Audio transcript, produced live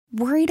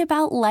Worried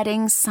about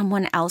letting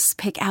someone else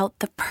pick out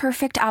the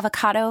perfect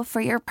avocado for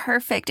your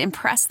perfect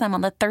impress them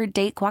on the third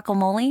date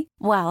guacamole?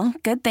 Well,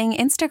 good thing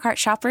Instacart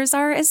shoppers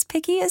are as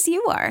picky as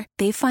you are.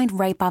 They find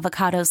ripe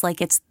avocados like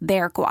it's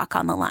their guac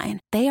on the line.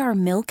 They are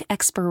milk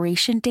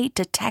expiration date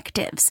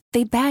detectives.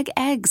 They bag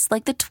eggs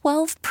like the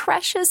 12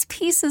 precious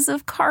pieces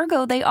of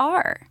cargo they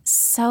are.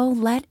 So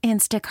let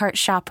Instacart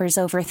shoppers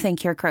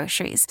overthink your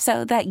groceries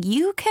so that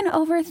you can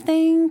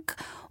overthink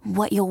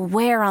what you'll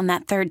wear on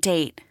that third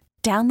date.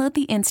 Download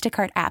the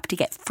Instacart app to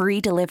get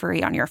free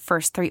delivery on your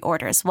first 3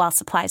 orders while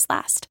supplies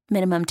last.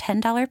 Minimum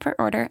 $10 per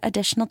order.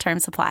 Additional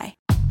terms apply.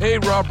 Hey,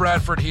 Rob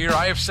Bradford here.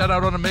 I have set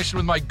out on a mission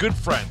with my good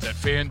friends at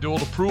FanDuel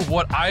to prove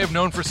what I have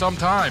known for some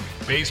time.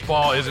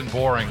 Baseball isn't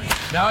boring.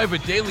 Now I have a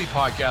daily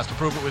podcast to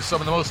prove it with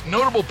some of the most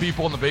notable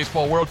people in the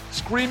baseball world,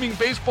 screaming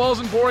baseball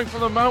isn't boring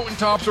from the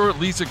mountaintops, or at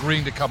least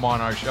agreeing to come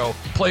on our show.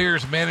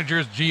 Players,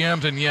 managers,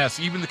 GMs, and yes,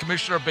 even the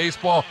commissioner of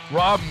baseball,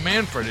 Rob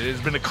Manfred. It has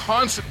been a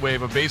constant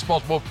wave of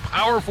baseball's most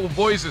powerful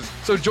voices.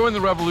 So join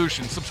the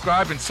revolution.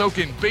 Subscribe and soak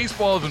in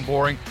Baseball Isn't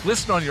Boring.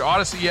 Listen on your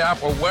Odyssey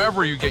app or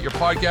wherever you get your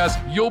podcasts.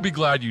 You'll be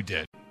glad you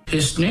did.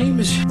 His name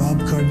is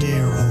Bob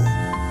Cordero.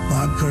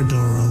 Bob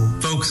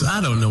Cordero. Folks, I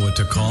don't know what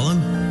to call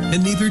him,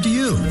 and neither do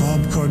you.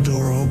 Bob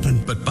Cordero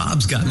open. But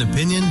Bob's got an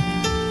opinion,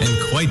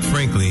 and quite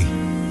frankly,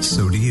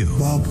 so do you.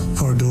 Bob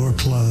Cordero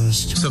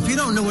closed. So if you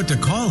don't know what to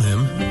call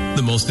him,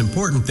 the most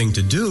important thing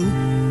to do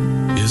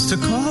is to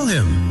call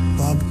him.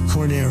 Bob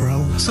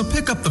Cordero. So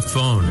pick up the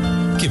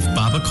phone, give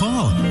Bob a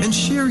call, and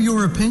share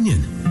your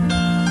opinion.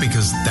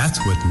 Because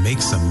that's what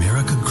makes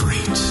America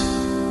great.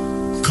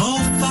 Call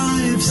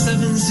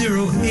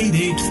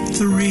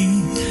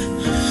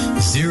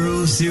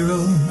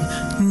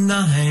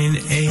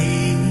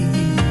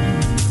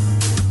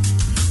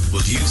 570-883-0098.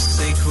 Well, you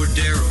say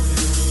Cordero.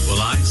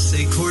 Well, I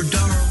say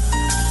Cordaro.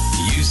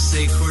 You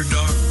say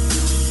Cordaro.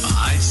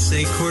 I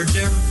say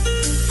Cordero.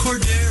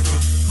 Cordero,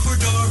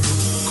 Cordaro,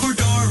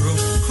 Cordaro,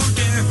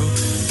 Cordero.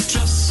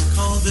 Just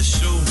call the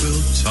show,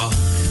 we'll talk.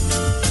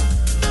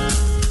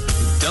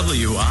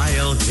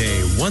 WILK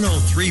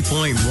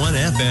 103.1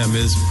 FM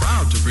is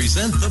proud to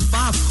present the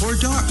Bob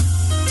Cordaro.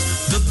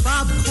 The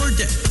Bob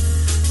Cordaro.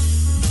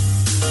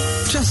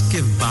 Just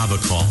give Bob a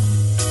call.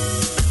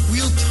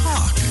 We'll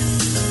talk.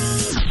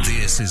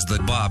 This is the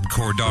Bob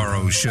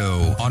Cordaro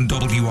Show on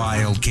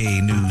WILK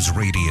News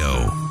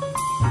Radio.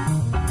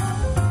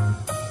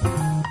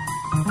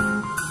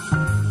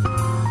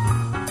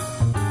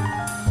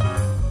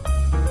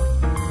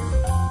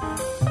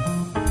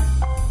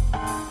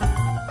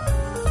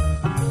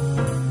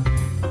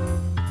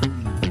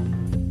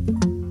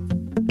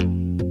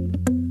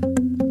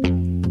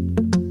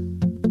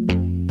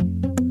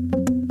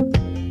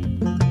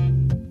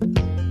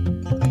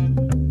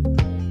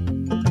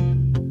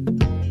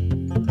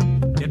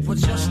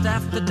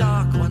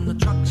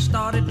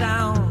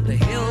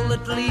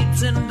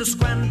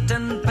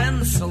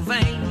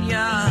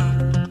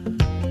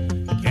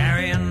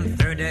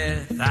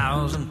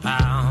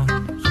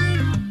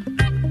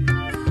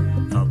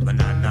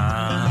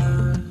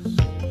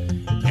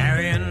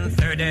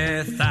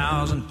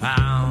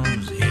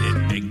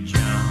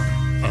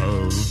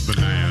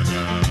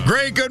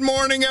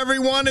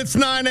 It's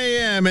 9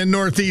 a.m. in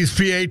Northeast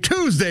PA,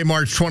 Tuesday,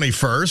 March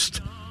 21st,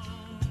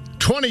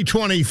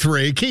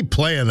 2023. Keep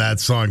playing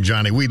that song,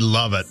 Johnny. We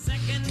love it.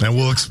 And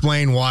we'll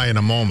explain why in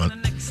a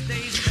moment.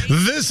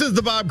 This is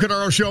the Bob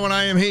Cordaro Show, and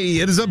I am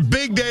he. It is a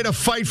big day to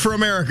fight for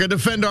America,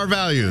 defend our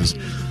values,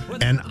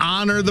 and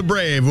honor the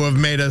brave who have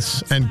made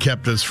us and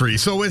kept us free.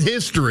 So with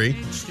history,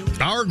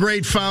 our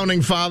great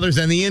founding fathers,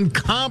 and the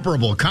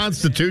incomparable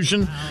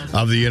Constitution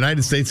of the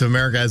United States of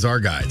America as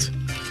our guides,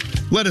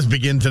 let us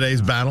begin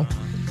today's battle.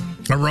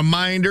 A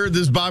reminder,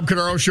 this Bob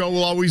Cordaro Show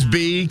will always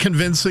be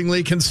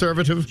convincingly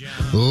conservative,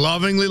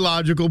 lovingly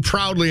logical,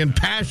 proudly and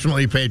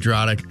passionately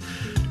patriotic,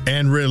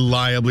 and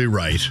reliably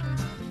right.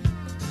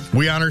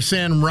 We honor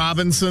Sam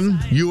Robinson,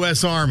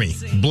 U.S. Army,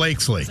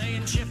 Blakesley,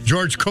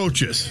 George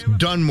Cochis,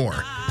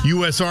 Dunmore,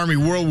 U.S. Army,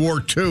 World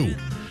War II,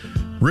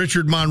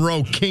 Richard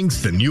Monroe,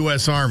 Kingston,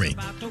 U.S. Army,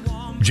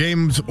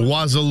 James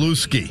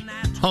Wazalewski,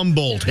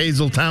 Humboldt,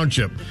 Hazel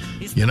Township,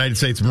 United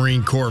States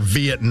Marine Corps,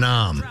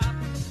 Vietnam,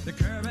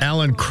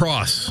 Alan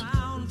Cross,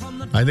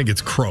 I think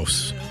it's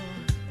Cross,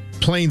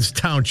 Plains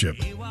Township,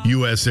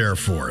 U.S. Air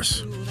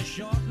Force.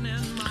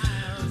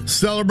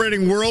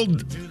 Celebrating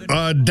World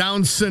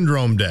Down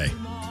Syndrome Day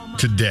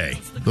today.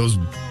 Those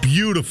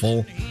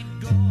beautiful,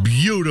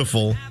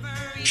 beautiful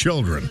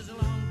children.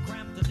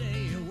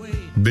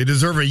 They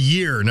deserve a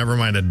year, never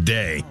mind a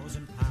day.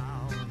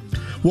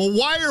 Well,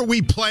 why are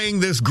we playing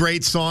this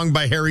great song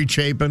by Harry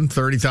Chapin,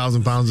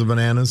 30,000 Pounds of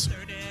Bananas?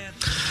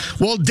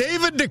 Well,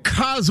 David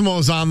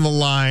DeCosmo's on the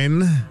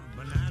line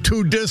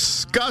to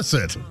discuss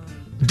it.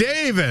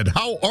 David,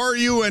 how are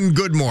you, and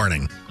good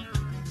morning?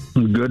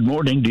 Good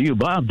morning to you,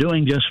 Bob.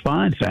 Doing just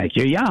fine, thank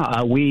you.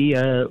 Yeah, we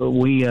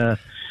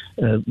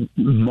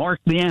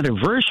marked the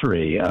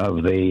anniversary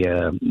of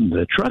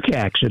the truck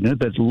accident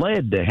that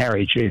led to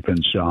Harry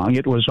Chapin's song.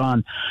 It was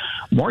on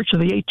March of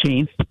the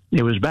 18th.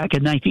 It was back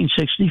in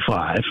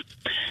 1965.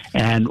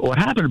 And what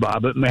happened,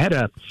 Bob, it had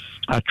a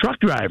truck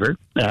driver,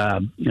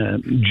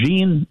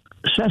 Gene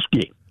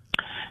Seske,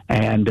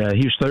 and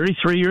he was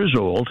 33 years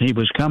old. He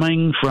was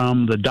coming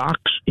from the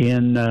docks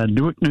in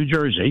Newark, New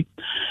Jersey,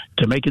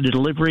 to make a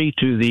delivery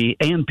to the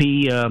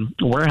A&P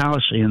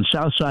warehouse in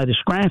south side of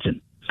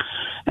Scranton.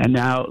 And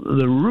now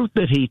the route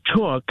that he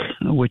took,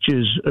 which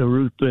is a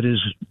route that is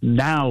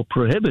now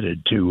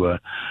prohibited to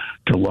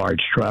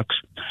large trucks,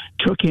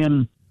 took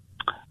him.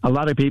 A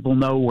lot of people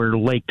know where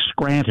Lake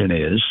Scranton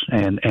is,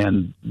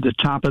 and the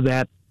top of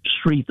that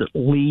street that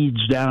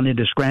leads down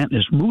into Scranton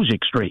is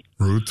Music Street.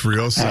 Route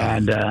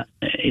 307. And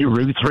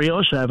Route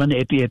 307,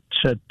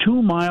 it's a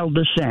 2-mile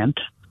descent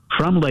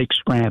from Lake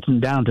Scranton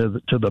down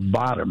to the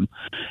bottom,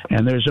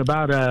 and there's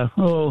about a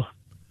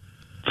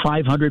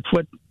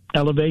 500-foot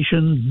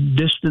elevation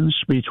distance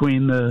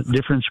between the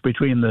difference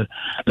between the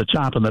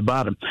top and the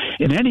bottom.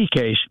 In any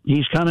case,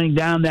 he's coming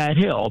down that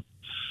hill,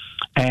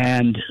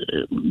 and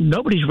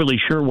nobody's really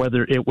sure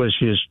whether it was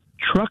his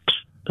truck's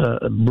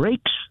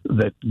brakes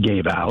that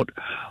gave out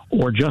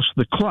or just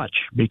the clutch,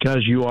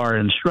 because you are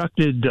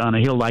instructed on a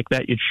hill like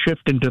that, you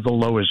shift into the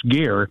lowest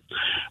gear,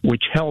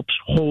 which helps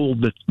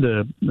hold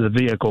the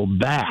vehicle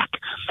back.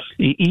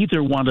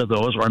 Either one of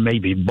those, or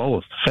maybe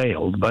both,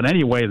 failed. But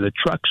anyway, the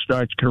truck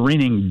starts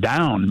careening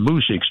down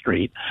Music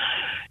Street.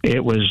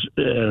 It was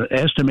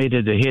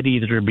estimated to hit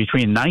either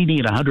between 90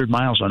 and 100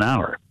 miles an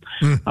hour.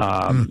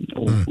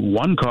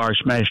 One car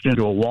smashed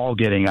into a wall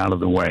getting out of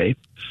the way.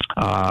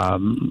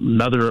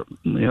 Other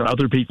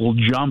people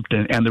jumped,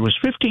 and there was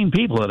 15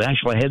 people that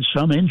actually had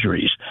some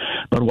injuries.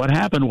 But what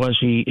happened was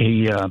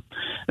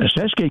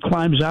Seske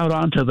climbs out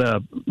onto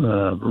the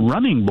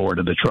running board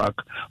of the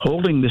truck,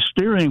 holding the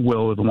steering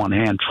wheel with one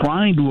hand,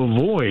 trying to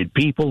avoid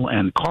people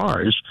and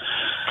cars.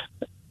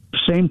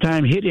 Same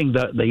time hitting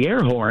the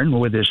air horn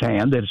with his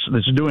hand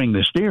that's doing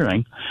the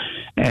steering,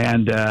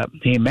 and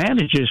he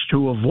manages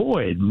to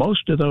avoid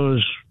most of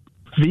those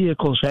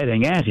vehicles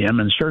heading at him,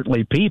 and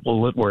certainly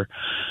people that were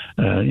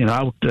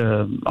out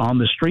on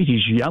the street.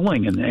 He's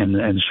yelling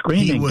and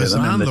screaming. He was to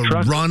them on the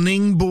truck.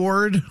 Running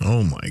board.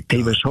 Oh my God!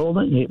 He was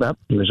holding. He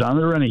was on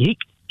the running.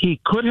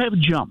 He could have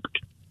jumped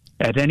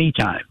at any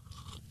time.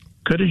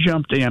 Could have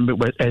jumped in,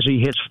 but as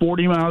he hits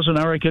 40 miles an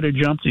hour, he could have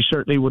jumped. He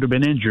certainly would have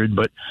been injured,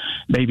 but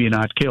maybe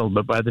not killed.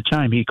 But by the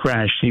time he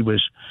crashed, he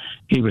was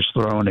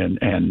thrown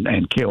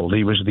and killed.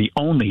 He was the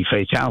only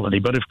fatality.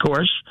 But of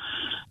course,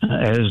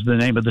 as the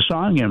name of the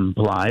song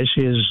implies,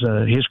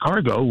 his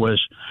cargo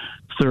was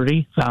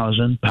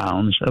 30,000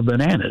 pounds of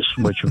bananas,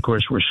 which of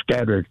course were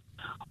scattered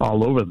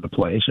all over the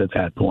place at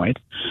that point.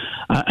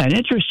 An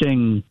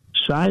interesting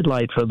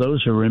sidelight for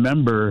those who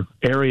remember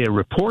area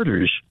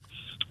reporters.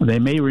 They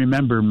may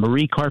remember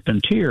Marie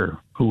Carpentier,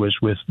 who was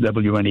with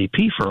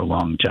WNEP for a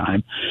long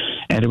time.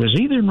 And it was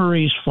either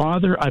Marie's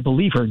father, I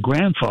believe her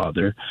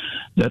grandfather,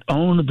 that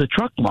owned the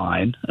truck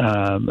line,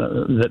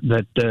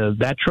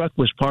 that truck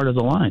was part of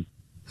the line.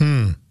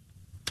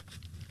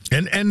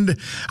 And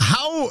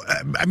how,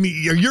 I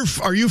mean,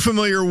 are you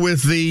familiar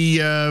with the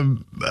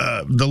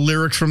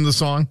lyrics from the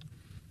song?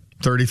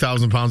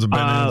 30,000 pounds of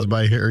bananas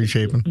by Harry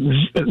Chapin?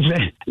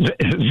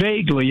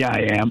 Vaguely,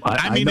 I am.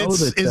 I mean,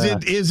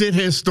 is it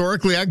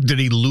historically? Did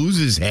he lose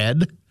his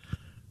head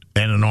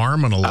and an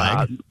arm and a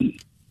leg?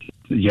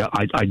 Yeah,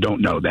 I don't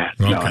know that.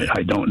 Okay. No,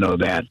 I don't know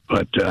that.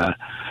 But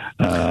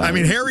I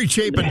mean, Harry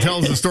Chapin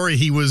tells the story.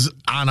 He was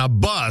on a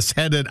bus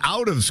headed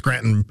out of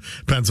Scranton,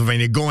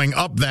 Pennsylvania, going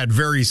up that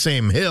very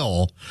same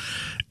hill,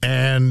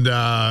 and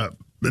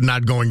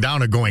not going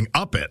down it, going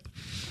up it.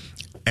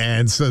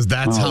 And says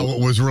that's how it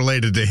was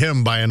related to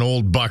him by an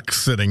old buck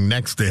sitting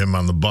next to him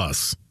on the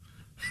bus.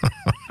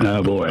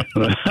 Oh, boy.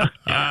 Well,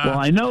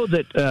 I know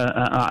that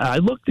I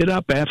looked it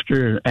up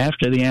after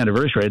the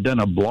anniversary. I'd done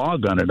a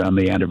blog on it on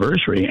the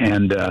anniversary,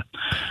 and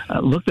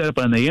looked it up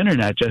on the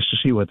Internet just to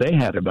see what they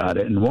had about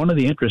it. And one of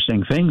the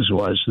interesting things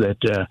was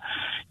that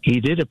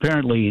he did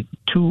apparently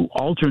 2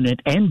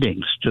 alternate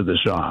endings to the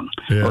song,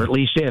 or at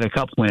least he had a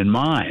couple in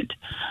mind.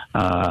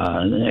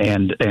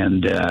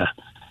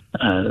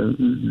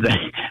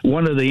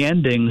 One of the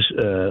endings,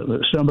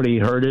 somebody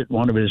heard it.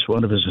 One of his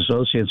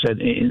associates said,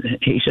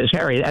 he says,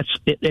 "Harry,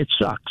 it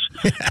sucks,"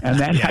 and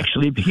that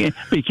actually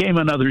became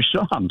another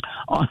song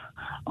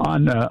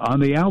on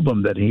the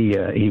album that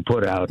he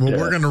put out. Well,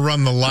 we're going to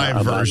run the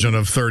live version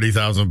of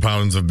 30,000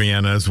 pounds of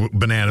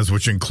bananas,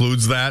 which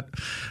includes that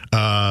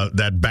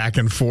back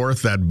and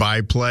forth, that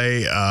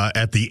byplay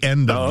at the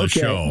end of the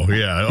show.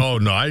 Yeah. Oh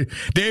no,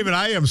 David,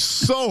 I am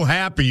so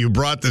happy you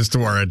brought this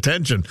to our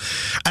attention,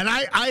 and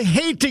I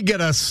hate to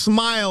get a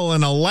smile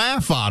and a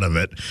laugh out of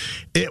it.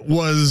 It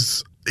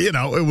was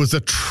a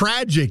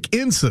tragic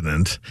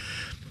incident,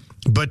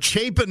 but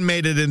Chapin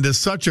made it into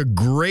such a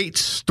great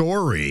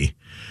story.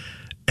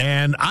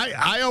 And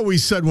I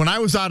always said when I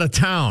was out of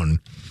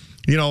town,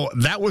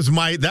 that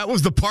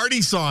was the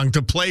party song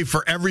to play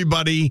for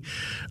everybody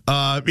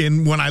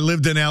when I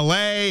lived in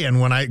L.A. and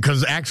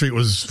because actually it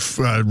was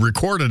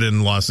recorded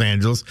in Los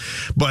Angeles,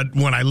 but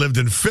when I lived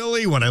in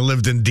Philly, when I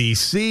lived in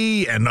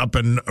D.C. and up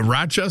in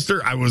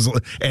Rochester,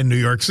 and New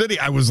York City,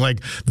 I was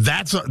like,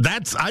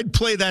 I'd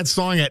play that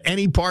song at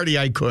any party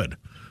I could.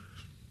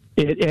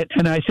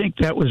 And I think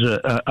that was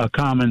a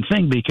common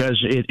thing because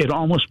it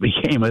almost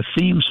became a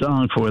theme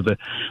song for the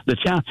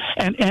town.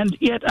 And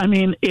yet, I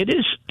mean, it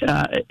is.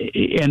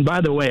 And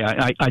by the way,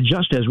 I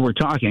just as we're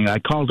talking, I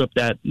called up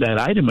that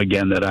item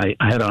again that I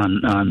had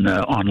on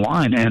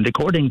online, and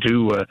according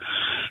to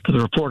the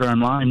report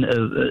online,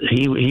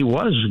 he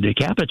was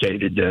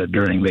decapitated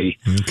during the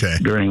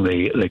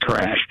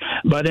crash.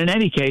 But in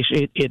any case,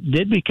 it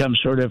did become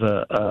sort of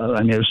it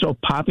was so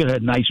popular,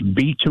 had a nice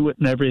beat to it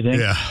and everything.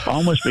 Yeah.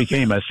 Almost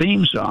became a theme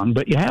song.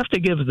 But you have to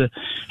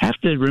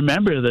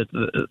remember that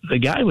the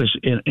guy was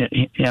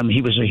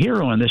he was a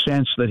hero in the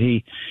sense that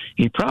he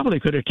probably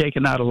could have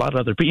taken out a lot of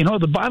other people.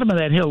 At the bottom of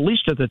that hill, at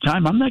least at the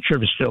time, I'm not sure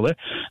if it's still there.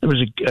 There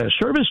was a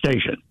service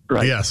station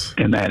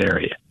in that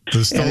area.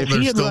 There's still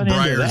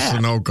Briar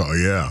Sunoco,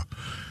 yeah.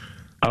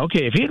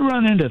 Okay, if he'd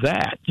run into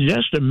that,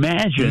 just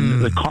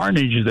imagine the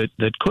carnage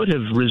that could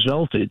have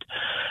resulted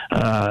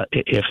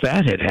if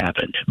that had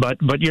happened.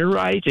 But you're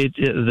right,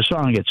 the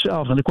song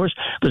itself, and of course,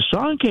 the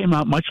song came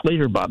out much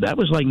later, Bob. That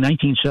was like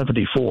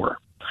 1974.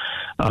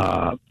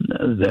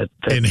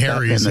 In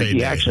Harry's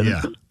heyday,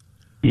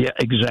 yeah,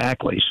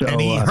 exactly. So, and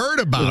he heard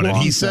about it.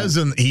 He says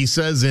in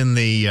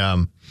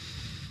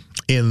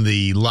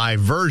the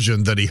live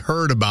version that he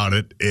heard about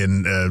it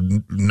in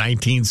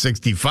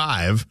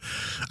 1965,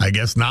 I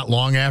guess not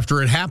long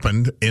after it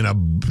happened,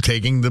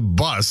 taking the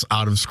bus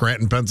out of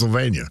Scranton,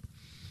 Pennsylvania.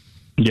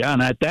 Yeah,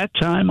 and at that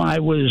time I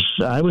was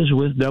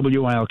with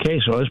WILK,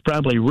 so I was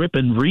probably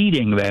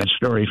reading that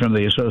story from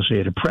the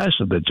Associated Press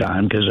at the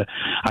time, because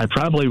I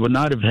probably would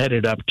not have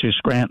headed up to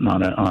Scranton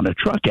on a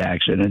truck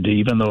accident,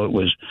 even though it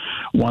was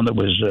one that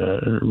was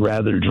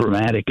rather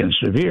dramatic and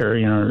severe.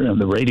 On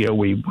the radio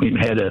we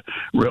had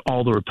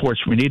all the reports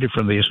we needed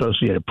from the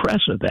Associated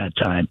Press at that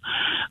time.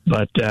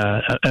 But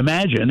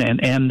imagine,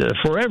 and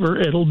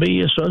forever it'll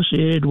be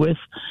associated with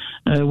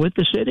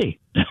the city.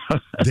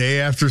 Day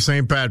after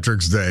St.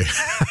 Patrick's Day.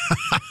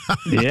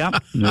 Yeah.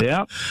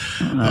 I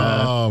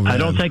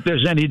don't think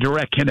there's any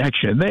direct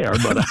connection there,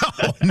 but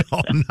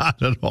no, not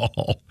at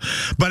all.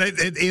 But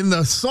in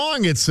the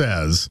song it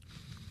says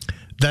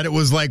that it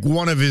was like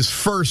one of his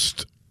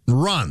first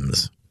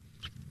runs,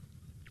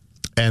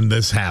 and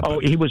this happened. Oh,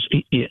 he was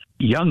a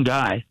young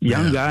guy. So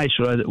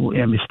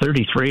he's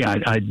 33.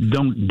 I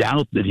don't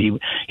doubt that he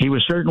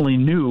was certainly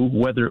new,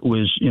 whether it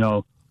was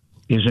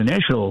his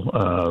initial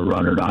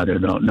run or not, I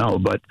don't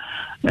know.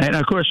 And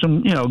of course,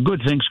 some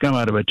good things come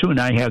out of it too. And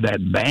I have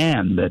that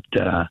band that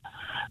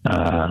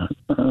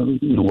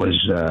was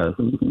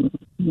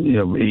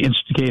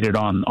instigated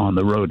on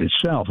the road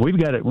itself. We've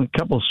got a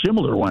couple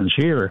similar ones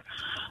here.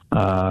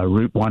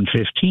 Route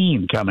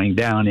 115 coming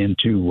down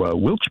into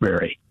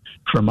Wilkes-Barre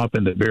from up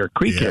in the Bear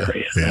Creek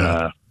area.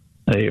 Yeah.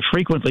 They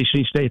frequently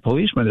see state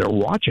policemen. They're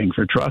watching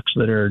for trucks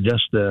that are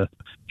just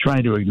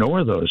trying to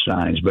ignore those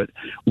signs. But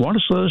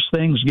once those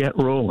things get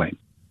rolling,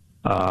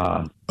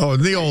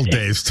 in the old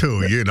days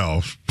too,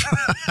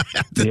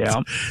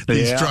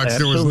 these trucks,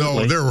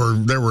 absolutely.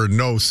 there were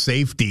no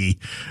safety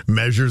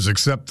measures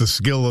except the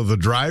skill of the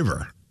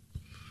driver.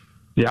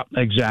 Yeah,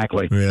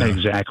 exactly.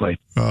 Exactly.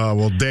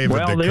 Well, David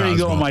DeCosmo, there you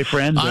go, my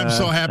friend. I'm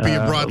so happy you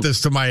brought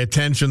this to my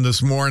attention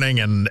this morning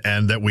and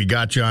that we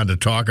got you on to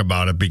talk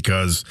about it,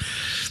 because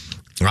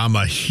I'm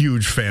a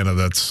huge fan of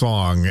that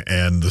song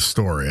and the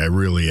story. I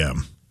really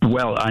am.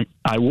 Well, I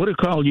would have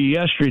called you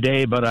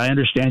yesterday, but I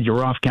understand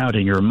you're off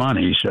counting your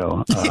money,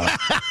 so...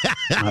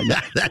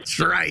 That's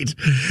right.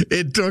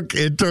 It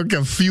took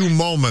a few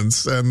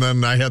moments, and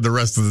then I had the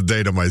rest of the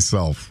day to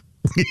myself.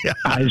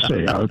 I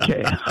see.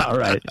 Okay. All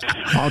right.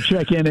 I'll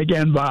check in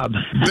again, Bob.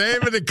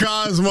 David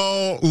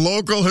DeCosmo,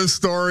 local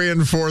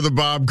historian for the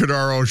Bob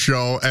Cordaro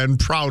Show, and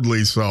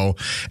proudly so.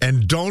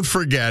 And don't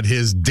forget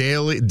his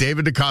David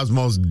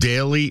DeCosmo's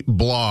daily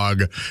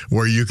blog,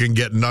 where you can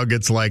get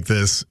nuggets like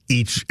this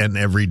each and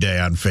every day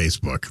on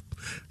Facebook.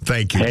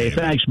 Thank you. Hey, David.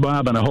 Thanks,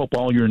 Bob, and I hope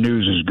all your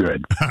news is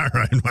good. All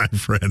right, my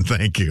friend.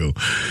 Thank you.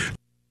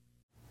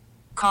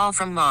 Call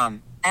from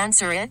mom.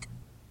 Answer it.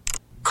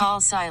 Call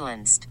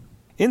silenced.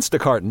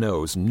 Instacart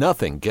knows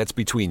nothing gets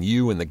between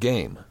you and the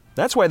game.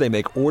 That's why they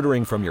make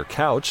ordering from your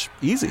couch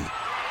easy.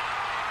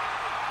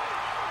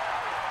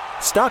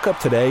 Stock up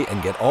today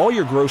and get all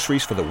your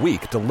groceries for the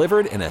week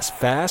delivered in as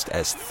fast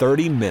as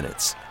 30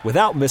 minutes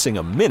without missing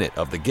a minute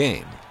of the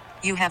game.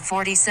 You have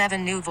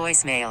 47 new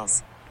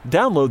voicemails.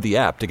 Download the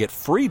app to get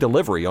free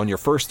delivery on your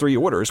first 3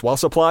 orders while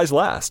supplies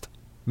last.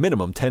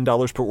 Minimum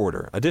 $10 per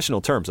order.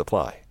 Additional terms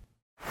apply.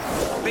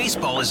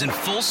 Baseball is in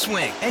full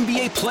swing.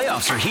 NBA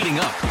playoffs are heating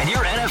up, and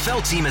your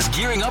NFL team is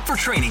gearing up for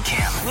training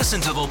camp. Listen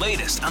to the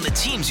latest on the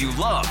teams you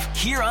love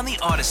here on the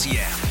Odyssey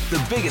app.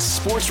 The biggest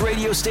sports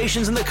radio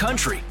stations in the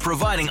country,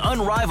 providing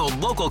unrivaled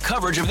local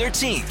coverage of their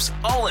teams,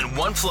 all in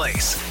one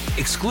place.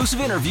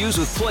 Exclusive interviews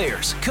with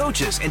players,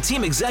 coaches, and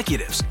team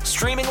executives,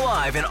 streaming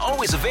live and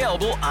always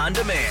available on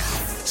demand.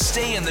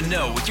 Stay in the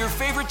know with your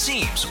favorite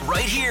teams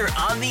right here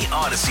on the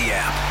Odyssey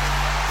app.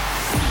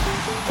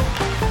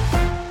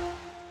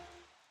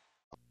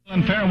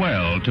 And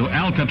farewell to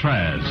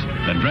Alcatraz.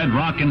 The Dread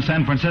Rock in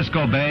San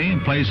Francisco Bay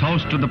plays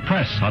host to the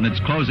press on its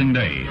closing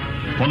day.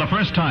 For the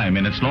first time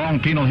in its long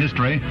penal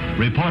history,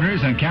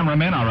 reporters and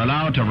cameramen are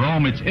allowed to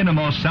roam its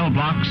innermost cell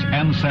blocks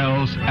and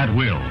cells at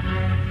will.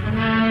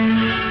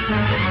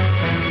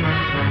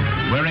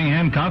 Wearing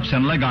handcuffs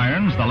and leg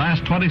irons, the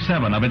last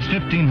 27 of its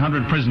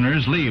 1,500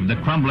 prisoners leave the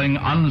crumbling,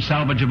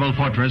 unsalvageable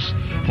fortress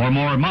for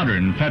more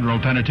modern federal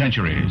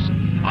penitentiaries.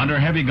 Under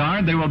heavy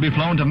guard, they will be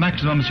flown to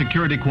maximum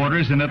security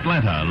quarters in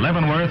Atlanta,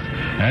 Leavenworth,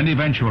 and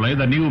eventually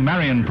the new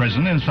Marion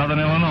prison in southern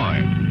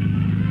Illinois.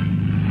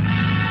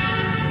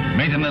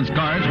 Maintenance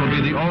guards will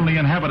be the only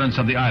inhabitants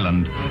of the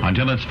island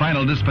until its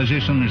final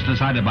disposition is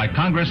decided by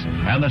Congress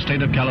and the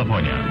state of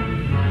California.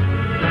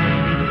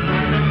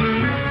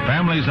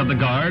 Families of the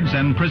guards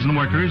and prison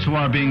workers who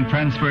are being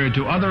transferred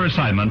to other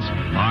assignments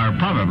are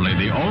probably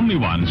the only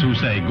ones who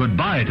say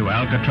goodbye to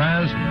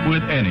Alcatraz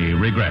with any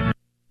regret.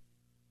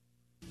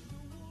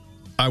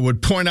 I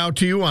would point out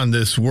to you on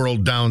this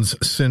World Downs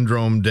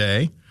Syndrome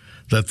Day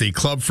that the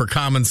Club for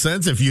Common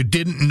Sense, if you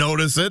didn't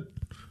notice it,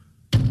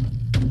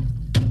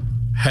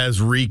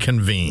 has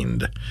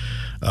reconvened.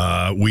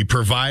 We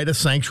provide a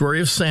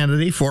sanctuary of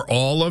sanity for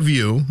all of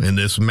you in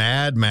this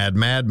mad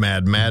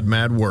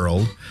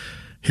world.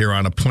 Here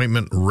on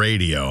Appointment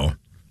Radio,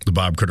 the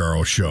Bob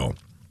Cordaro Show.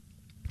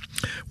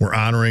 We're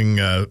honoring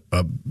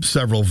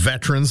several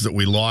veterans that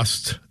we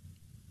lost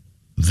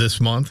this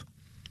month.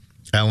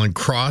 Alan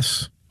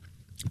Cross,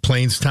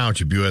 Plains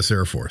Township, U.S.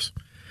 Air Force.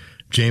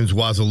 James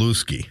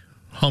Wazalewski,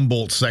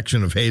 Humboldt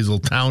section of Hazel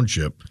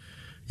Township,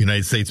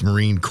 United States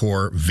Marine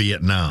Corps,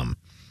 Vietnam.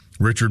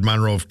 Richard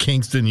Monroe of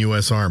Kingston,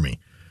 U.S. Army.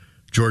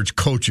 George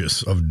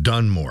Cochis of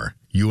Dunmore,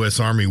 U.S.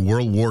 Army,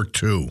 World War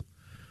II.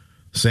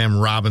 Sam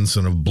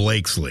Robinson of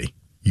Blakesley,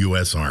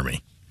 U.S.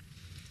 Army.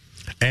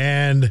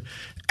 And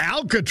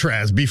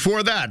Alcatraz,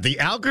 before that, the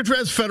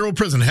Alcatraz Federal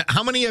Prison.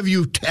 How many of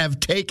you have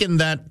taken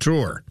that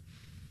tour?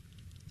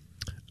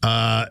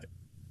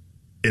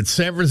 It's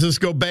San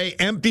Francisco Bay,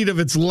 emptied of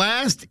its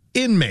last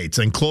inmates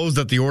and closed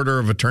at the order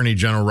of Attorney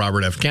General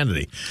Robert F.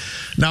 Kennedy.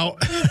 Now,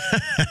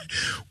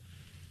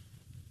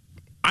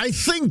 I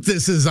think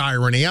this is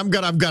irony. I've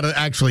got to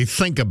actually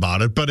think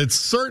about it, but it's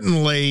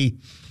certainly,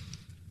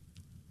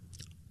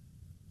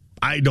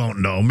 I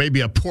don't know,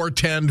 maybe a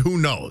portend, who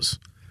knows.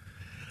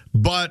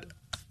 But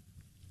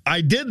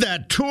I did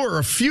that tour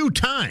a few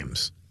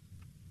times.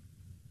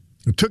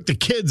 I took the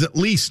kids at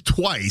least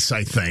twice,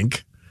 I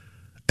think,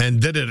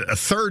 and did it a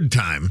third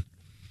time.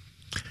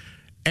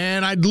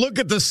 And I'd look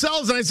at the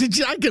cells and I said,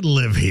 gee, I could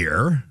live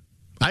here.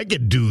 I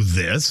could do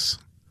this.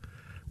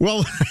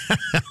 Well,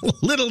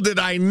 little did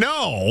I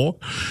know,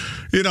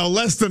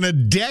 less than a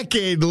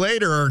decade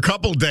later, or a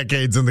couple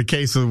decades in the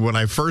case of when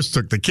I first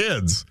took the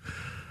kids,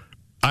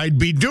 I'd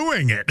be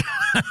doing it.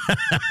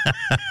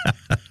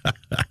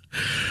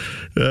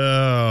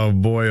 Oh,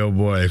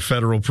 boy,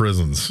 federal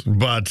prisons.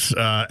 But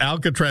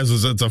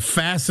Alcatraz, it's a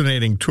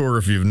fascinating tour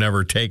if you've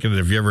never taken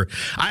it.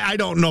 I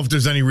don't know if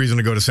there's any reason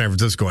to go to San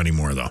Francisco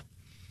anymore, though.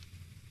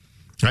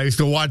 I used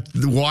to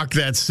walk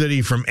that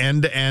city from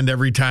end to end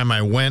every time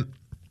I went.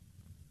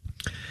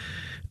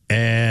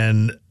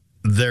 And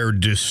they're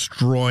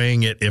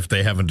destroying it if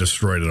they haven't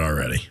destroyed it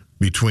already.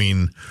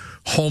 Between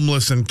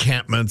homeless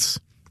encampments,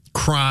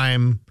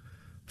 crime,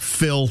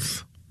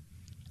 filth.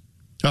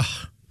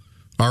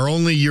 Our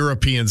only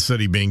European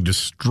city being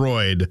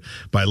destroyed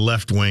by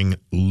left-wing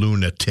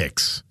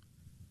lunatics.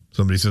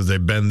 Somebody says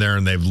they've been there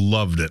and they've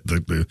loved it,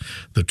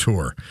 the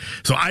tour.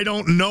 So I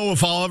don't know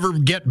if I'll ever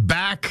get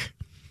back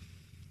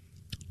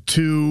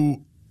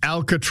to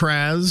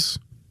Alcatraz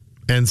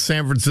and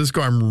San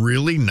Francisco. I'm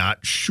really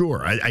not sure.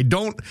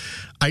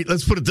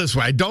 Let's put it this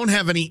way. I don't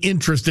have any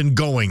interest in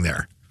going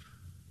there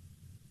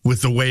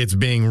with the way it's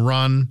being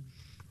run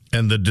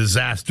and the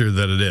disaster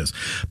that it is.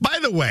 By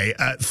the way,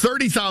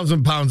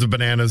 30,000 pounds of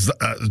bananas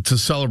to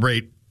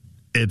celebrate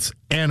its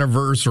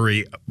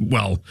anniversary.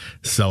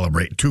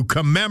 To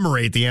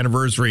commemorate the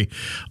anniversary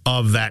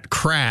of that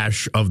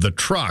crash of the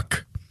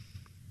truck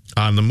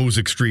on the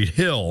Music Street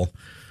Hill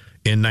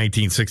in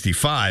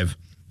 1965.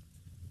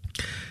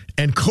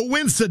 And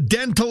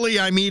coincidentally,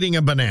 I'm eating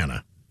a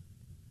banana.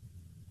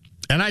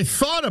 And I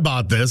thought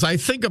about this. I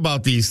think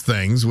about these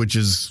things, which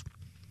is,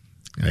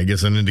 I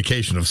guess, an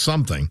indication of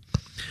something.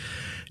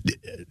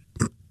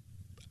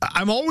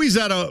 I'm always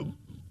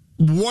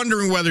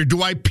wondering whether,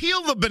 do I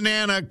peel the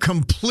banana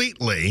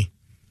completely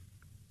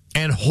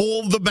and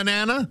hold the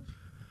banana,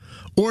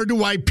 or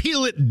do I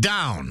peel it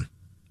down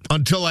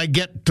until I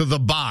get to the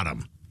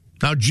bottom?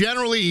 Now,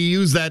 generally, you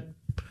use that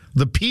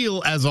the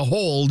peel as a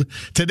whole.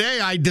 Today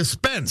I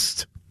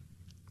dispensed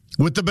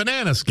with the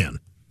banana skin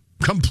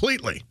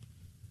completely.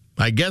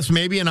 I guess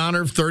maybe in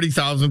honor of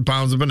 30,000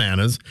 pounds of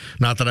bananas.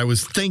 Not that I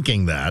was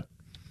thinking that.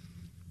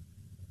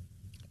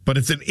 But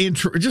it's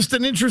just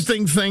an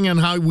interesting thing on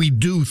how we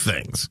do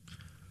things.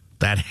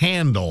 That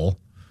handle,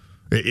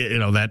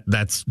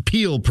 that's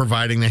peel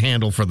providing the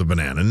handle for the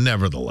banana,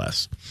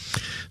 nevertheless.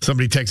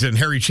 Somebody texted in,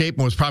 Harry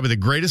Chapin was probably the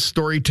greatest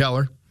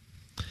storyteller,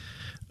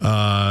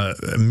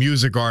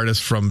 music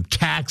artist from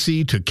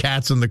Taxi to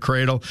Cats in the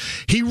Cradle.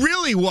 He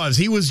really was.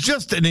 He was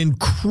just an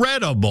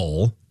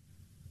incredible,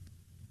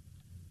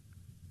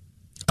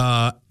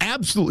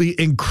 absolutely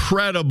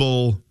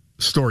incredible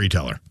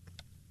storyteller.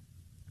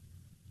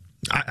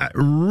 I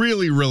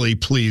really, really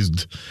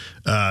pleased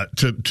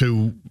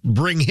to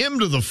bring him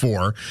to the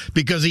fore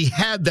because he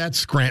had that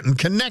Scranton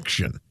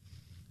connection.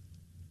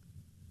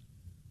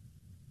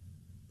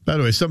 By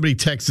the way, somebody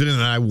texted in,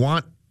 and I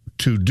want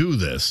to do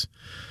this,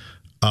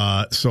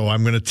 so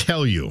I'm going to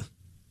tell you.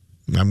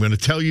 I'm going to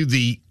tell you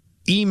the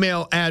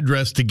email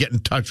address to get in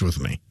touch with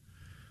me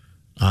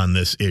on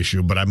this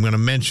issue, but I'm going to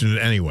mention it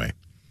anyway.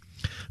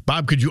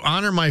 Bob, could you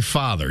honor my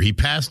father? He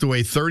passed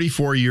away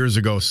 34 years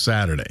ago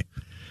Saturday.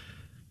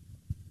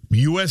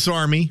 U.S.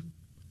 Army,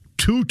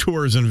 2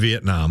 tours in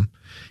Vietnam.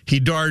 He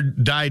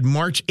died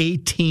March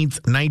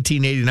 18th,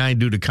 1989,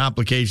 due to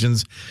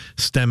complications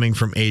stemming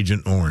from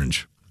Agent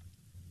Orange.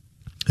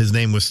 His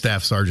name was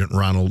Staff Sergeant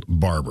Ronald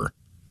Barber.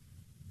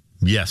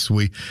 Yes,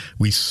 we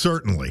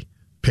certainly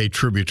pay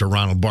tribute to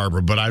Ronald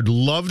Barber, but I'd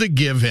love to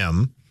give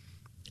him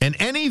and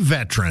any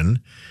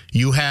veteran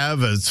you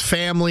have as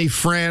family,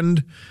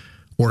 friend,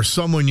 or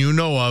someone you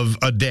know of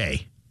a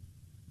day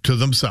to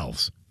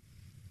themselves.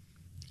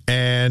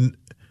 And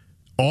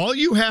all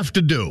you have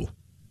to do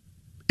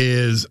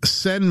is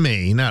send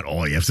me, not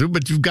all you have to do,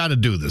 but you've got to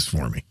do this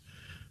for me.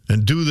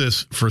 And do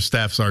this for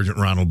Staff Sergeant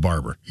Ronald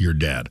Barber, your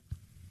dad.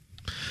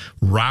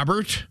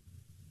 Robert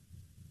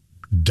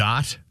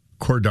Cordaro,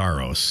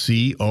 Cordaro,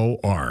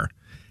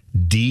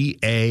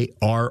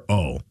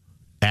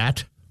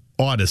 at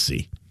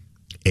Odyssey,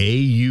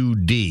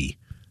 AUDACY.com.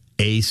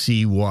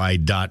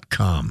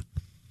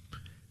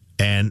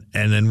 And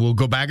then we'll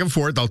go back and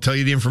forth. I'll tell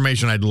you the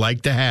information I'd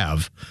like to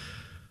have.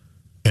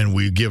 And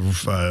we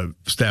give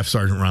Staff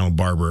Sergeant Ronald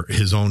Barber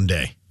his own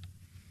day.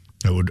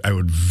 I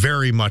would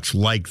very much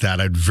like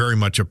that. I'd very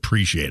much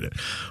appreciate it.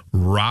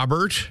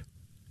 Robert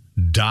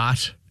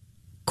Cordaro,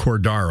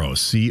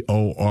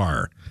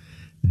 Cordaro,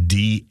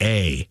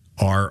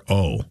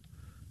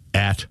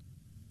 at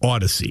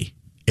Odyssey,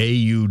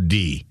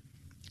 AUDACY.com.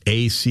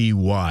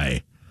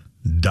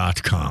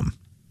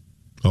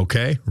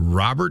 Okay?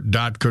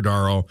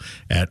 Robert.Cordaro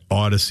at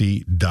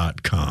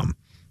Odyssey.com.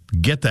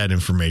 Get that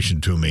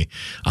information to me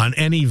on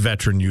any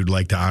veteran you'd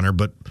like to honor,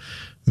 but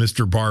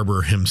Mr.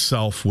 Barber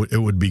himself, it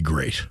would be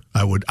great.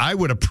 I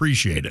would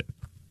appreciate it.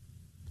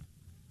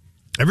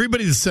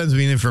 Everybody that sends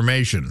me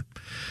information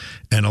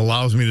and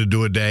allows me to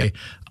do a day,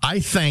 I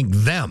thank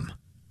them.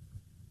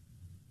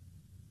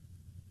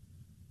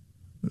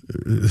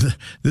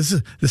 This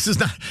is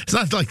not. It's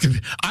not like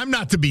I'm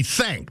not to be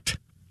thanked.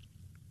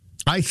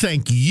 I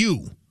thank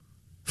you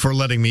for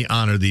letting me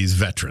honor these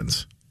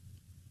veterans.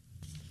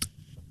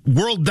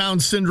 World Down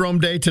Syndrome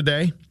Day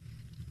today.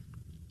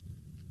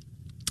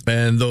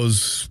 And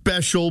those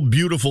special,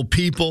 beautiful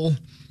people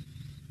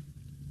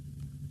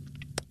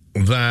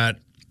that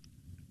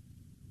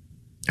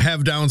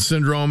have Down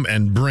syndrome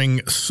and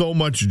bring so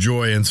much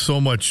joy and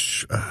so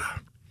much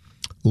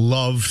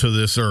love to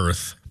this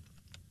earth,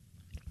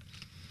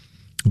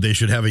 they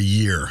should have a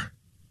year.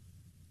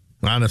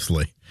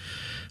 Honestly.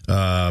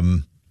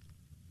 So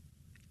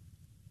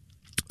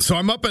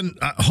I'm up in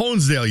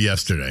Honesdale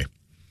yesterday.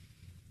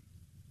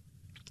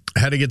 I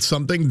had to get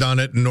something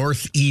done at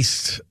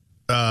Northeast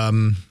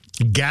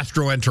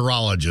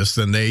gastroenterologists,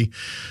 and they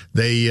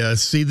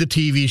see the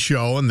TV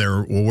show and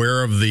they're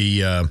aware of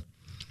the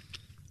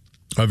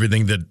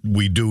everything that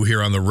we do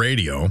here on the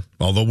radio.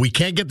 Although we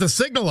can't get the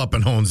signal up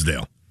in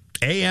Honesdale,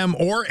 AM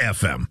or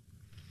FM.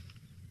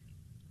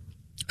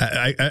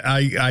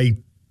 I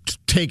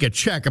take a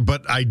check,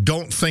 but I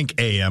don't think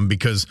AM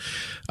because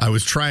I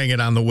was trying it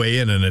on the way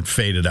in and it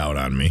faded out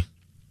on me.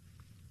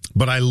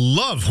 But I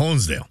love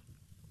Honesdale.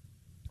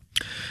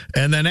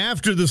 And then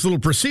after this little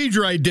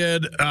procedure I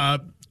did,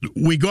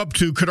 we go up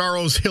to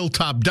Cordaro's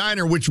Hilltop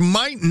Diner, which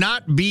might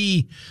not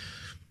be,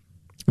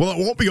 well, it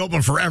won't be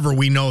open forever,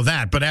 we know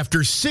that. But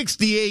after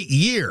 68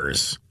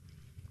 years,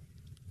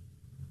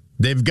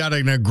 they've got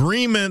an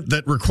agreement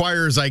that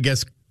requires, I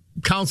guess,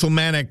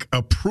 councilmanic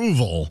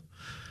approval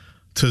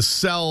to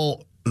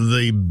sell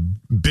the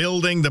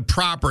building, the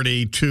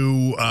property,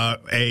 to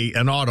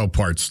an auto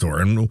parts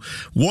store. And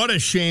what a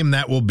shame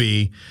that will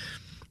be.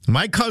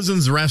 My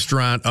cousin's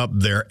restaurant up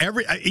there,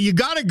 you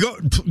got to go,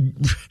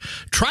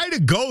 try to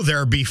go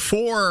there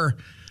before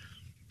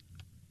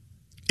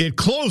it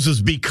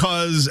closes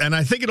because, and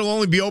I think it'll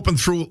only be open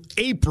through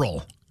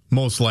April,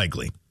 most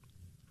likely.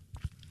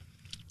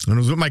 And it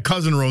was with my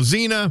cousin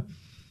Rosina,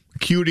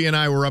 Cutie and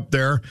I were up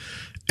there,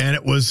 And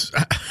it was,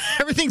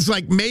 everything's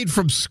like made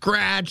from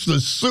scratch, the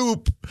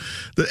soup,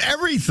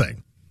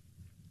 everything.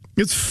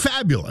 It's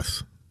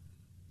fabulous.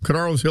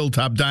 Cordaro's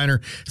Hilltop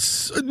Diner,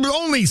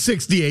 only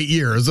 68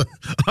 years, a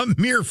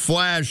mere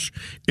flash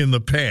in the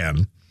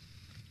pan.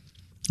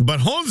 But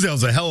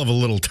Honesdale's a hell of a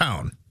little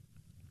town.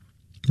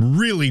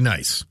 Really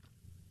nice.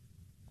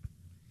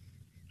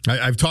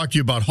 I've talked to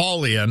you about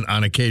Hawley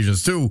on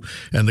occasions too,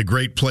 and the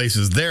great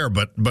places there,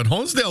 but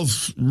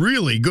Honesdale's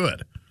really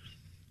good.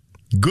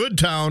 Good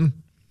town,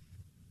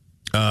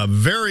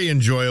 very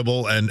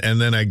enjoyable, and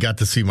then I got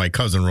to see my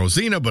cousin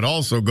Rosina, but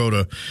also go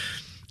to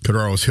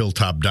Cordaro's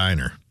Hilltop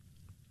Diner.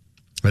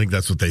 I think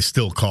that's what they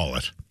still call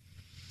it.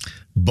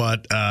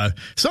 But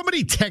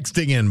somebody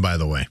texting in, by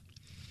the way,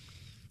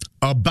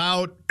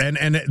 about,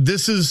 and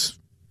this is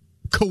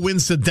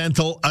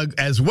coincidental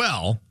as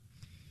well,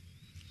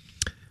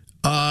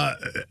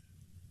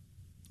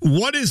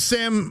 what is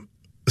Sam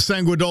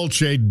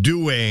Sanguidolce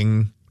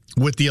doing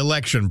with the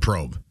election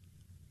probe?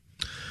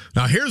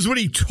 Now, here's what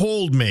he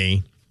told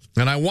me,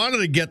 and I wanted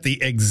to get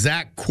the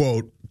exact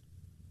quote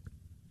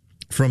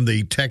from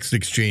the text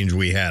exchange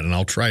we had, and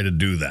I'll try to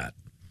do that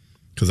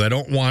because I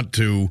don't want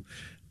to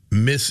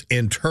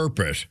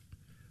misinterpret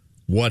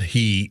what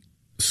he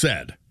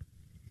said.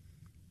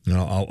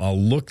 Now, I'll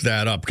look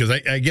that up because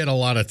I get a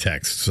lot of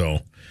texts. So,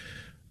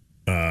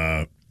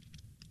 all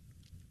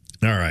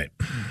right.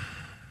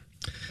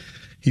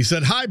 He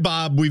said, "Hi,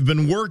 Bob. We've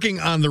been working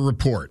on the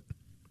report.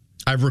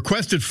 I've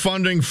requested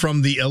funding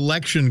from the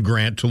election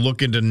grant to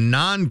look into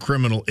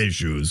non-criminal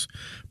issues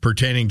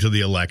pertaining to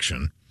the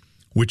election,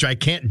 which I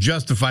can't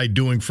justify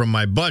doing from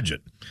my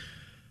budget.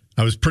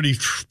 I was pretty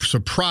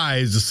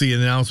surprised to see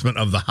an announcement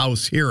of the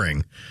House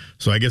hearing.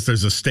 So I guess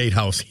there's a state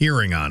House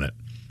hearing on it.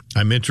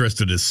 I'm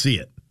interested to see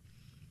it."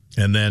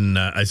 And then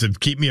I said,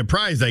 "Keep me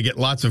apprised. I get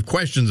lots of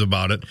questions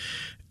about it."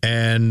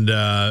 And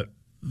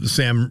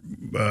Sam,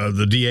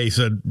 the DA,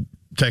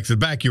 texted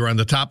back, "You were on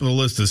the top of the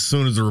list as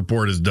soon as the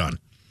report is done."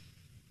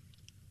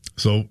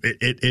 So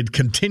it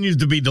continues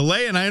to be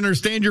delay, and I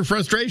understand your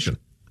frustration.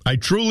 I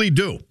truly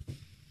do.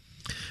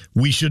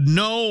 We should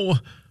know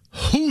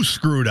who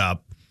screwed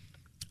up,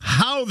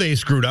 how they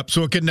screwed up,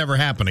 so it can never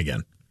happen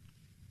again.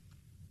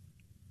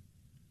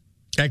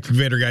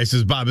 Excavator Guy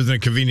says, "Bob, isn't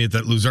it convenient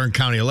that Luzerne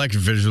County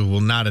election officials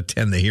will not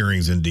attend the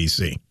hearings in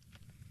D.C.?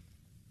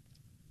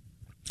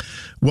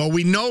 Well,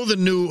 we know the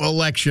new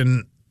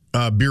election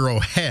bureau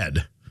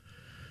head.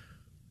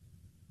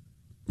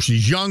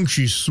 She's young,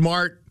 she's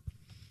smart,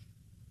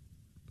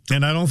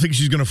 and I don't think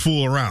she's going to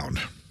fool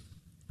around.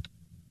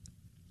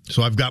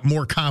 So I've got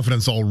more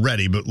confidence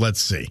already, but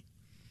let's see.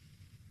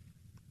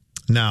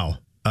 Now,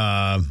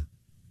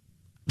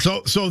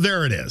 so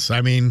there it is.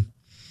 I mean,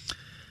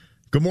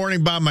 good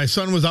morning, Bob. My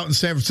son was out in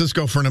San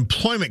Francisco for an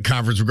employment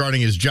conference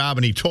regarding his job,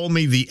 and he told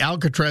me the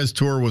Alcatraz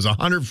tour was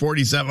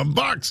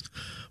 $147.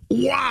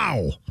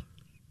 Wow.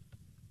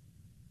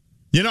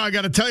 You know, I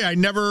got to tell you, I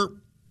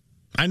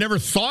never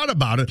thought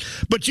about it,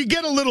 but you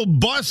get a little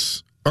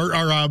bus or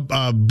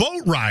a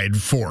boat ride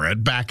for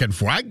it back and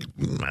forth.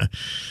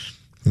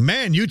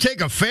 Man, you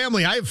take a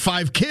family. I have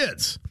 5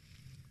 kids.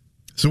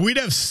 So we'd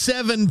have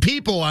 7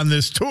 people on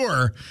this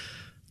tour.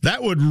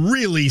 That would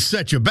really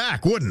set you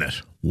back, wouldn't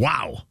it?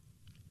 Wow.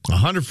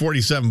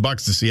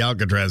 $147 to see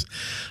Alcatraz.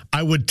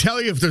 I would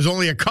tell you if there's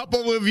only a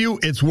couple of you,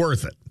 it's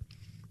worth it.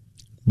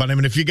 But, I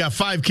mean, if you got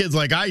 5 kids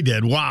like I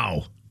did,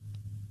 wow.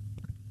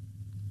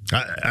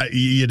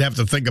 You'd have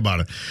to think about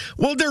it.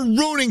 Well, they're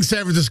ruining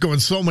San Francisco in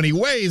so many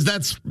ways.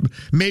 That's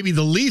maybe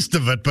the least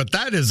of it, but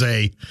that is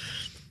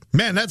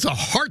that's a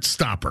heart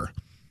stopper.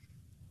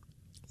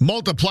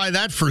 Multiply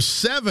that for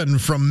 7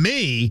 from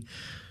me.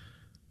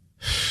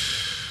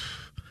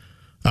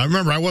 I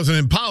remember I wasn't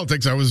in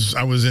politics. I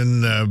was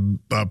in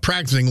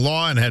practicing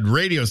law and had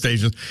radio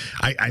stations.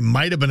 I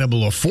might have been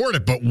able to afford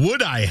it, but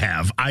would I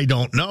have? I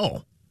don't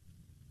know.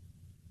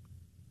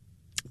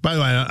 By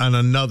the way, on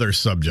another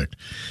subject,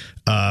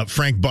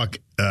 Frank Buck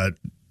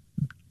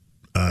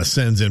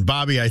sends in,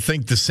 "Bobby, I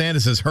think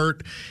DeSantis has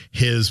hurt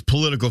his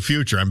political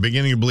future. I'm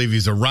beginning to believe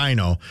he's a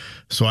rhino,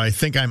 so I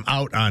think I'm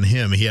out on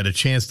him. He had a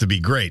chance to be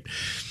great."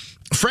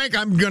 Frank,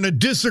 I'm going to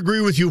disagree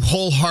with you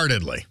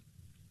wholeheartedly.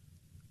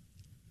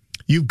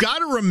 You've got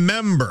to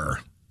remember,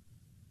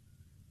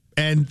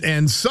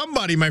 and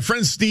somebody, my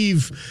friend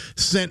Steve,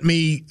 sent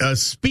me a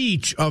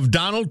speech of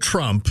Donald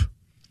Trump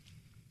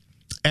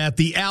at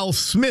the Al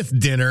Smith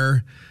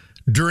dinner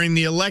during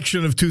the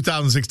election of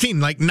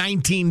 2016, like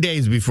 19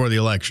 days before the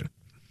election.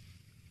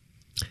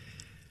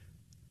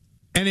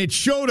 And it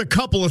showed a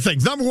couple of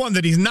things. Number one,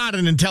 that he's not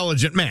an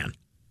intelligent man.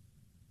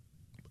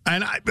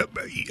 And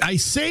I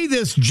say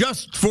this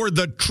just for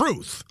the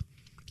truth.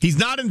 He's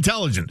not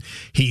intelligent.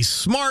 He's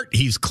smart.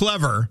 He's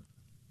clever.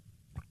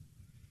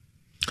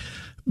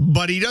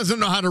 But he doesn't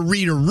know how to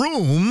read a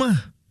room,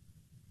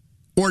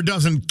 or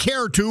doesn't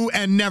care to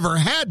and never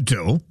had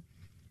to.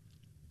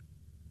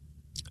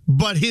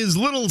 But his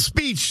little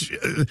speech,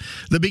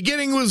 the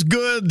beginning was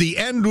good. The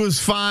end was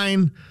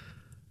fine.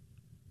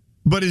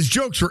 But his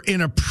jokes were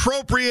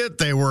inappropriate.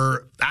 They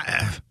were,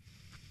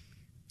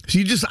 So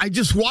I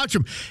just watch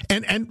him.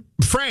 And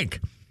Frank,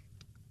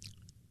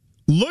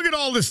 look at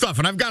all this stuff.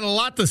 And I've got a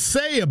lot to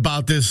say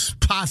about this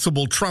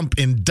possible Trump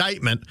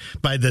indictment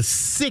by the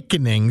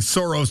sickening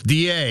Soros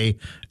DA,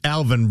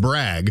 Alvin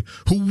Bragg,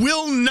 who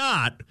will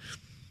not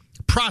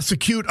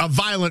prosecute a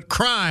violent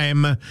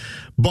crime,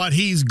 but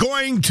he's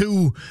going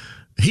to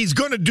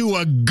do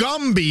a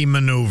Gumby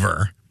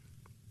maneuver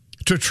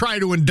to try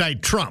to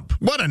indict Trump.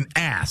 What an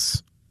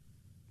ass,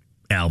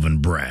 Alvin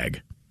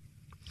Bragg.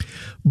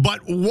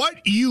 But what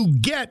you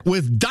get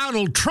with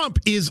Donald Trump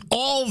is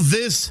all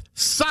this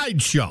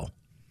sideshow.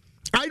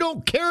 I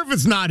don't care if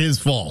it's not his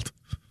fault.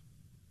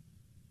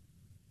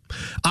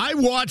 I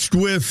watched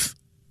with,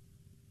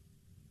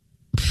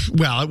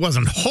 well, it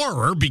wasn't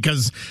horror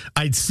because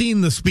I'd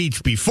seen the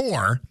speech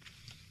before.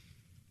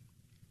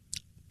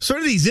 Sort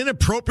of these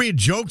inappropriate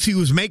jokes he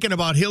was making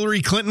about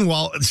Hillary Clinton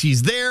while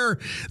she's there.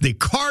 The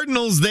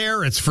Cardinals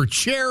there. It's for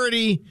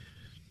charity.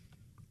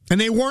 And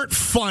they weren't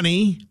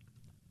funny.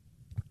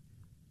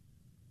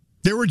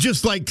 They were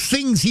just like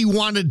things he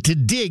wanted to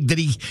dig that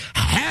he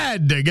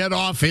had to get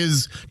off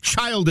his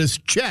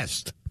childish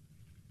chest.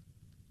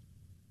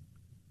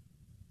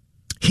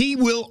 He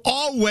will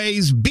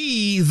always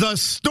be the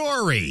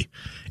story,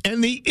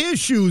 and the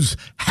issues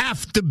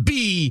have to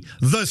be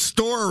the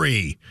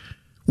story.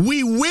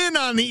 We win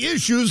on the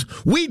issues.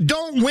 We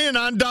don't win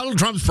on Donald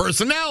Trump's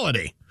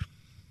personality.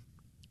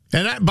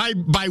 And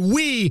by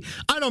we,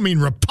 I don't mean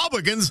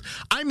Republicans.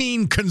 I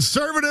mean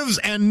conservatives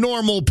and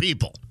normal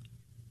people.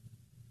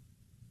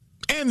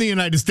 And the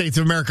United States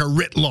of America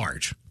writ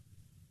large.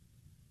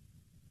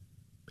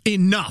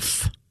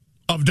 Enough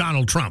of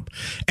Donald Trump.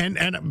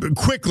 And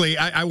quickly,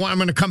 I'm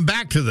going to come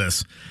back to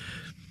this.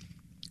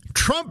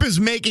 Trump is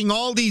making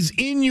all these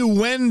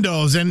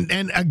innuendos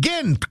and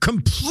again,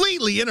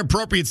 completely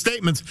inappropriate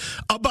statements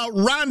about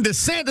Ron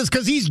DeSantis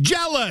because he's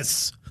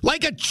jealous,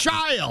 like a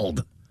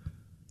child,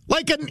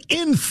 like an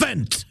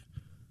infant.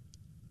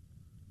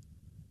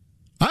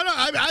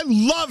 I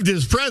loved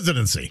his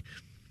presidency.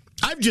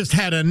 I've just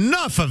had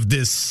enough of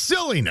this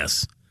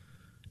silliness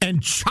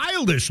and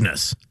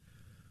childishness.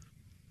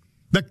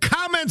 The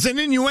comments and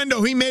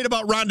innuendo he made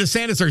about Ron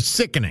DeSantis are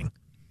sickening.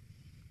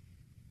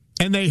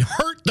 And they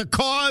hurt the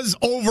cause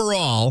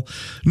overall.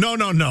 No.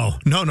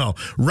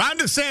 Ron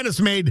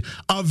DeSantis made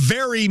a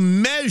very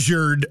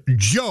measured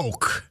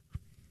joke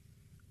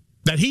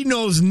that he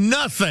knows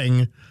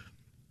nothing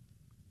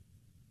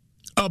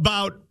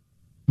about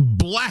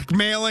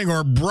blackmailing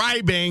or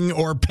bribing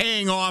or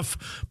paying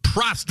off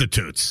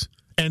prostitutes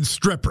and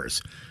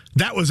strippers.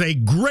 That was a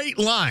great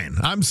line.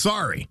 I'm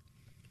sorry.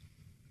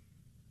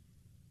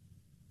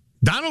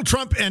 Donald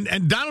Trump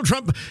and Donald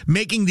Trump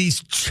making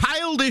these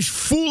childish,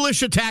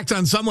 foolish attacks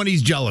on someone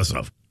he's jealous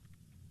of.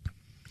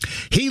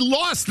 He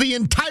lost the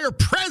entire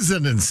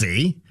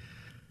presidency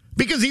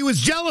because he was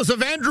jealous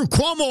of Andrew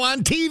Cuomo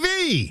on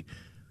TV.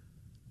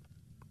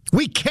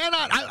 We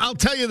cannot, I'll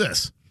tell you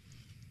this.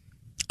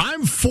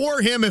 I'm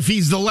for him if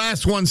he's the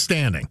last one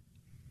standing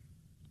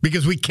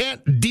because we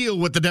can't deal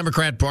with the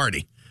Democrat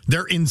Party.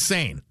 They're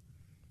insane.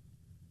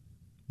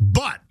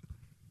 But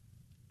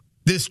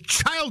this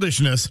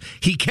childishness,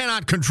 he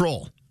cannot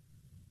control.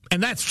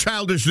 And that's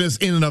childishness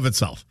in and of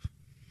itself.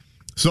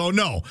 So,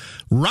 no,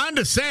 Ron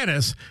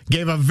DeSantis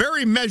gave a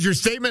very measured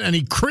statement and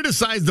he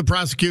criticized the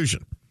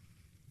prosecution.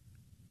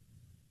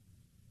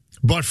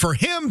 But for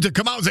him to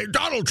come out and say,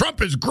 Donald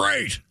Trump is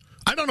great,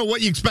 I don't know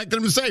what you expected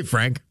him to say,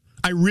 Frank.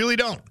 I really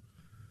don't.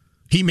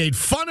 He made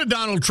fun of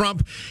Donald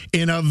Trump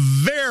in a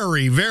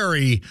very,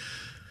 very,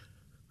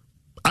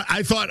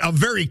 I thought, a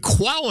very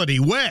quality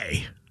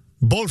way,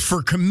 both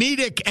for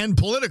comedic and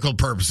political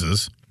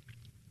purposes.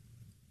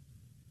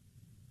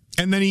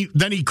 And then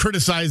he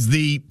criticized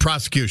the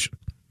prosecution.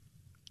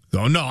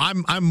 So no,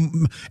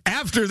 I'm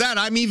after that,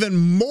 I'm even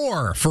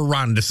more for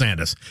Ron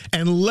DeSantis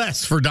and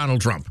less for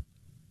Donald Trump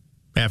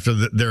after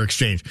their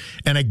exchange.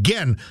 And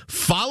again,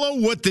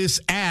 follow what this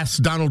ass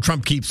Donald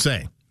Trump keeps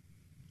saying.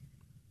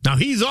 Now,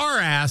 he's our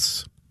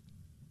ass.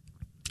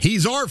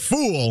 He's our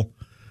fool.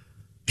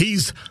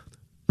 He's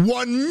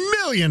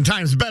 1,000,000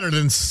 times better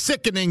than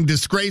sickening,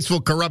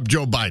 disgraceful, corrupt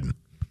Joe Biden.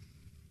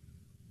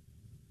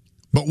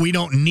 But we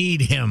don't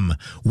need him.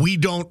 We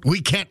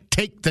can't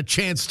take the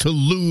chance to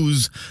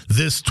lose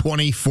this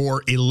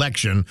 24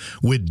 election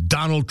with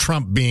Donald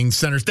Trump being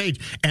center stage.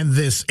 And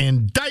this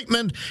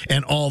indictment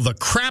and all the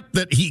crap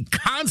that he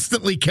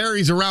constantly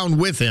carries around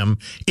with him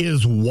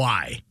is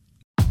why.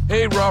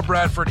 Hey, Rob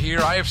Bradford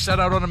here. I have set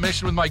out on a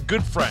mission with my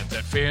good friends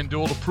at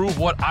FanDuel to prove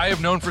what I have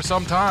known for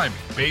some time.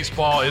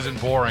 Baseball isn't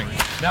boring.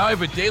 Now I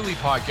have a daily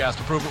podcast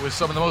to prove it with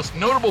some of the most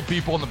notable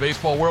people in the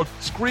baseball world,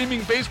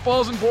 screaming baseball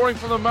isn't boring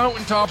from the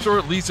mountaintops, or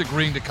at least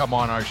agreeing to come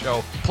on our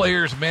show.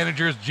 Players,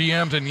 managers,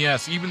 GMs, and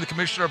yes, even the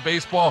commissioner of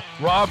baseball,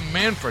 Rob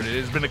Manfred. It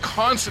has been a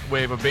constant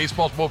wave of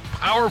baseball's most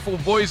powerful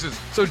voices.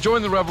 So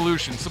join the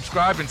revolution.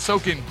 Subscribe and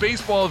soak in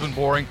Baseball Isn't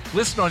Boring.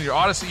 Listen on your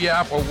Odyssey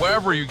app or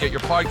wherever you get your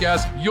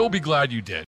podcasts. You'll be glad you did.